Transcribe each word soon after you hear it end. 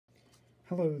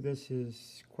Hello, this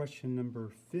is question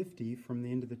number 50 from the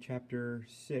end of the chapter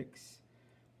 6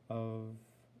 of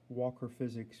Walker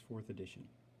Physics 4th edition.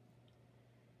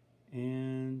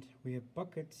 And we have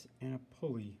buckets and a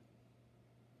pulley.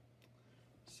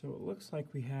 So it looks like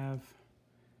we have,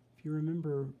 if you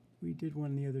remember, we did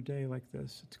one the other day like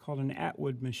this. It's called an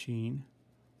Atwood machine,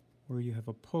 where you have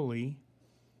a pulley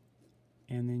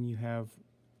and then you have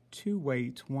two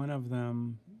weights, one of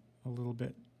them a little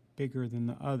bit bigger than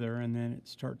the other, and then it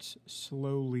starts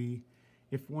slowly.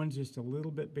 If one's just a little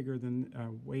bit bigger than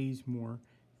weighs more,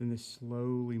 then this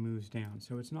slowly moves down.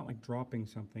 So it's not like dropping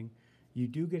something. You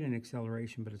do get an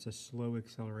acceleration, but it's a slow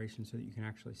acceleration so that you can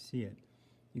actually see it.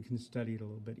 You can study it a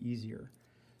little bit easier.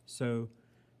 So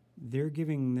they're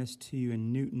giving this to you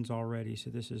in newtons already. So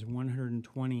this is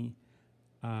 120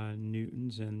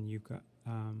 newtons, and you've got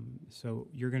so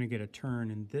you're going to get a turn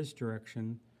in this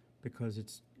direction because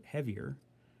it's heavier.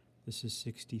 This is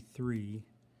 63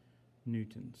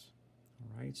 newtons.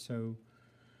 All right, so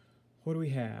what do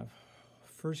we have?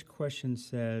 First question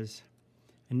says,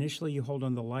 initially you hold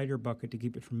on the lighter bucket to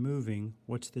keep it from moving.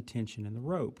 What's the tension in the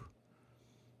rope?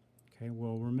 Okay,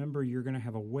 well, remember you're going to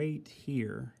have a weight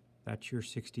here. That's your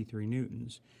 63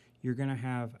 newtons. You're going to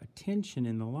have a tension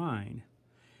in the line.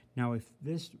 Now, if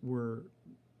this were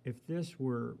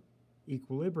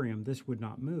equilibrium, this would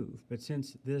not move. But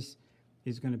since this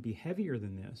is going to be heavier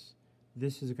than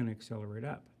this is going to accelerate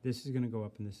up. This is going to go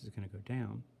up and this is going to go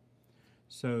down.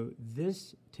 So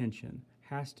this tension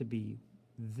has to be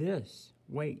this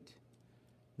weight.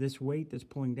 This weight that's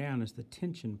pulling down is the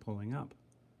tension pulling up.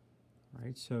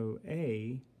 Right? So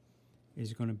A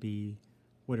is going to be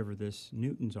whatever this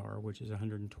newtons are, which is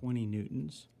 120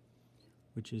 newtons,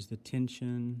 which is the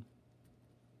tension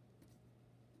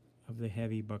of the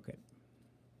heavy bucket.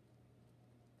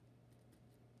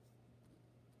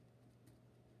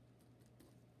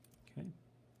 Okay.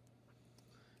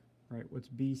 All right, what's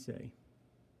B say?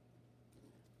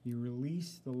 You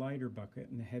release the lighter bucket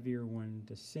and the heavier one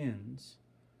descends.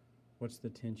 What's the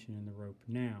tension in the rope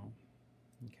now?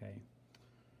 Okay.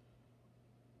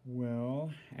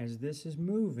 Well, as this is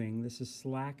moving, this is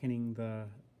slackening the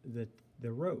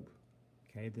rope.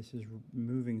 Okay, this is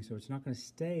moving, so it's not going to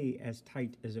stay as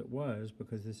tight as it was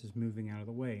because this is moving out of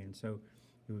the way. And so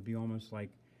it would be almost like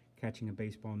catching a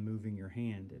baseball and moving your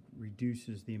hand. It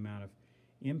reduces the amount of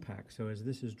impact. So as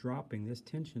this is dropping, this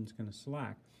tension is going to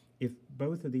slack. If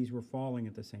both of these were falling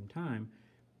at the same time,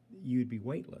 you'd be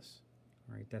weightless.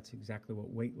 All right, that's exactly what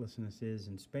weightlessness is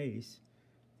in space.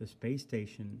 The space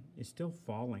station is still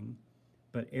falling,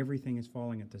 but everything is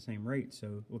falling at the same rate.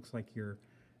 So it looks like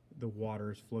the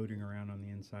water is floating around on the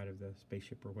inside of the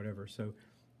spaceship or whatever. So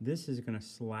this is going to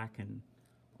slacken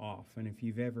off. And if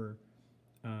you've ever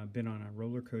been on a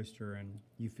roller coaster and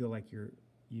you feel like you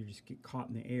just get caught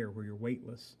in the air where you're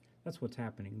weightless, that's what's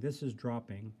happening. This is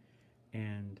dropping,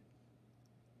 and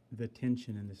the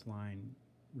tension in this line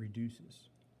reduces.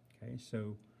 Okay,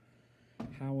 so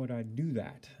how would I do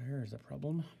that? There's a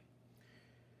problem.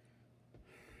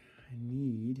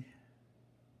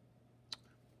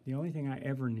 The only thing I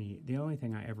ever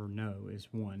know is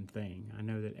one thing. I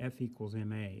know that F equals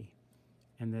ma,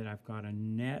 and that I've got a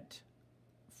net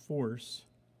force.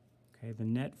 Okay, the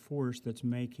net force that's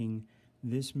making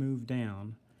this move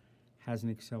down has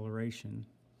an acceleration.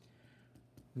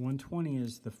 120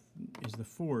 is the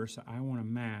force. I want a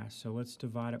mass, so let's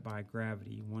divide it by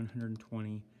gravity.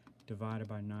 120 divided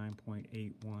by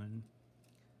 9.81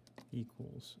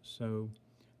 equals. So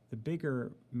the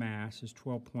bigger mass is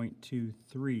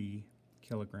 12.23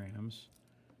 kilograms.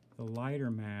 The lighter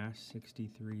mass,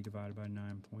 63 divided by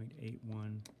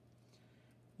 9.81,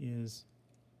 is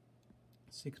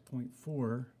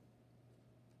 6.42,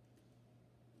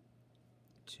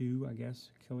 I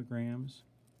guess, kilograms.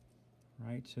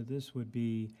 Right? So this would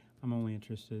be, I'm only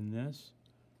interested in this,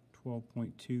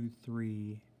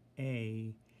 12.23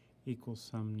 A equals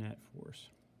some net force.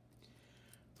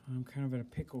 I'm kind of at a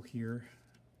pickle here.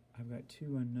 I've got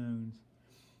two unknowns.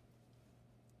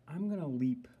 I'm going to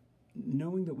leap,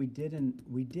 knowing that we did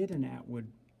an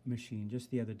Atwood machine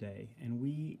just the other day, and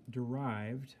we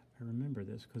derived, I remember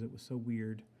this because it was so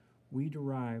weird, we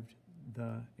derived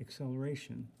the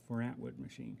acceleration for an Atwood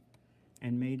machine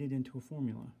and made it into a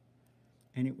formula.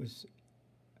 And it was,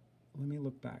 let me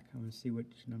look back. I'm going to see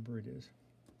which number it is.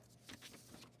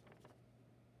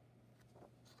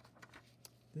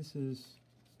 This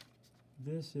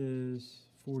is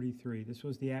 43. This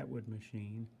was the Atwood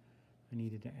machine. I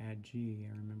needed to add G,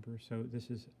 I remember. So this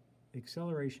is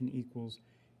acceleration equals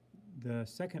the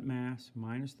second mass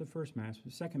minus the first mass.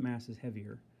 The second mass is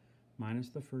heavier, minus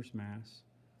the first mass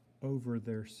over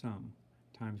their sum,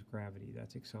 times gravity.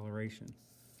 That's acceleration.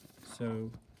 So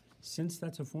since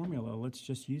that's a formula, let's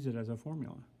just use it as a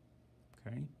formula.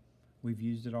 Okay? We've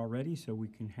used it already, so we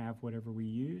can have whatever we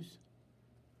use.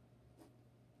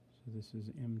 So this is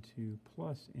m2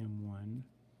 plus m1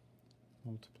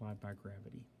 multiplied by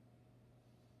gravity.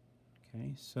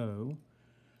 Okay, so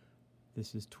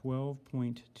this is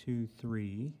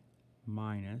 12.23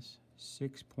 minus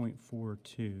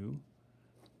 6.42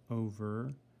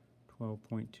 over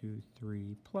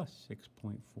 12.23 plus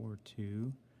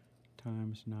 6.42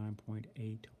 times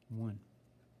 9.81.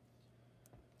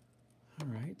 All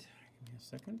right, give me a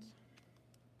second.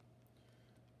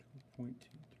 12.23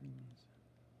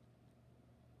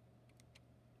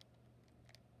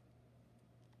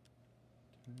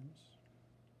 times.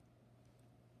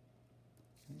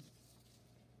 Okay.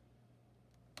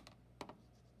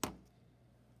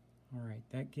 All right,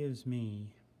 that gives me,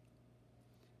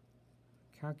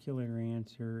 calculator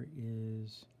answer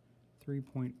is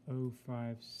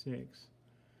 3.056.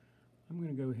 I'm going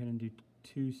to go ahead and do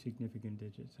two significant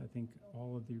digits. I think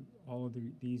all of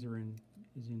these are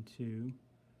is in 2.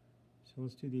 So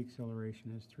let's do the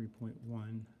acceleration as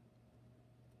 3.1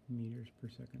 meters per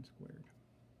second squared.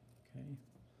 Okay.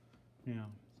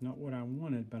 Now, it's not what I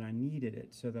wanted, but I needed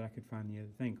it so that I could find the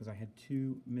other thing, because I had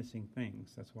two missing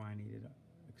things. That's why I needed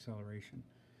acceleration.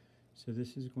 So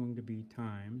this is going to be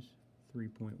times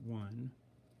 3.1.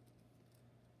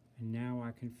 And now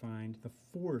I can find the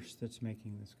force that's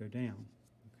making this go down.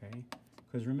 Okay?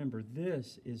 Because remember,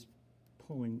 this is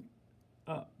pulling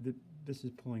up. This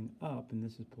is pulling up, and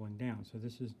this is pulling down. So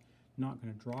this is not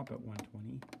going to drop at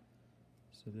 120.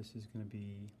 So this is going to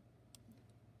be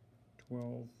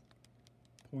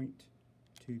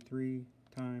 12.23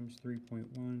 times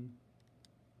 3.1.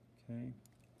 Okay.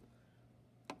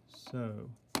 So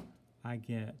I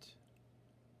get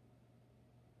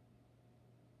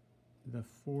the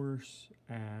force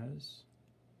as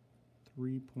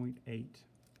 3.8.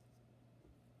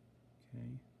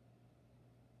 Okay.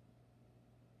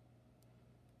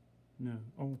 No.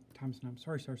 Oh, times 9.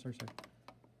 Sorry.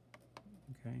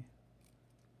 Okay.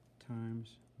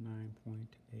 Times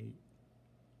 9.8.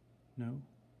 No.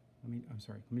 I'm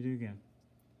sorry. Let me do it again.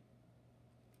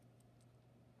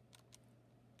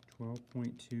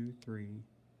 12.23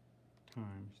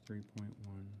 times 3.1.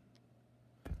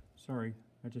 Sorry,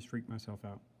 I just freaked myself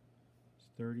out. It's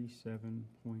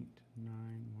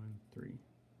 37.913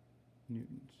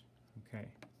 newtons. Okay.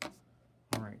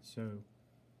 All right, so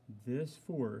this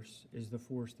force is the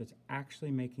force that's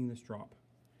actually making this drop.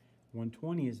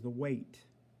 120 is the weight.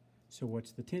 So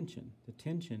what's the tension? The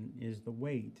tension is the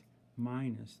weight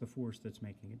minus the force that's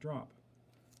making it drop.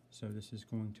 So this is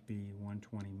going to be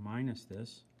 120 minus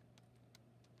this.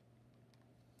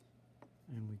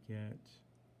 And we get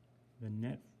the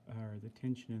net, or the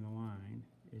tension in the line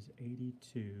is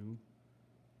 82,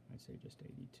 I'd say just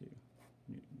 82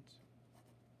 newtons.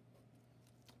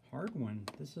 Hard one.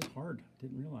 This is hard.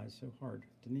 Didn't realize so hard.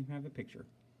 Didn't even have a picture.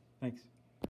 Thanks.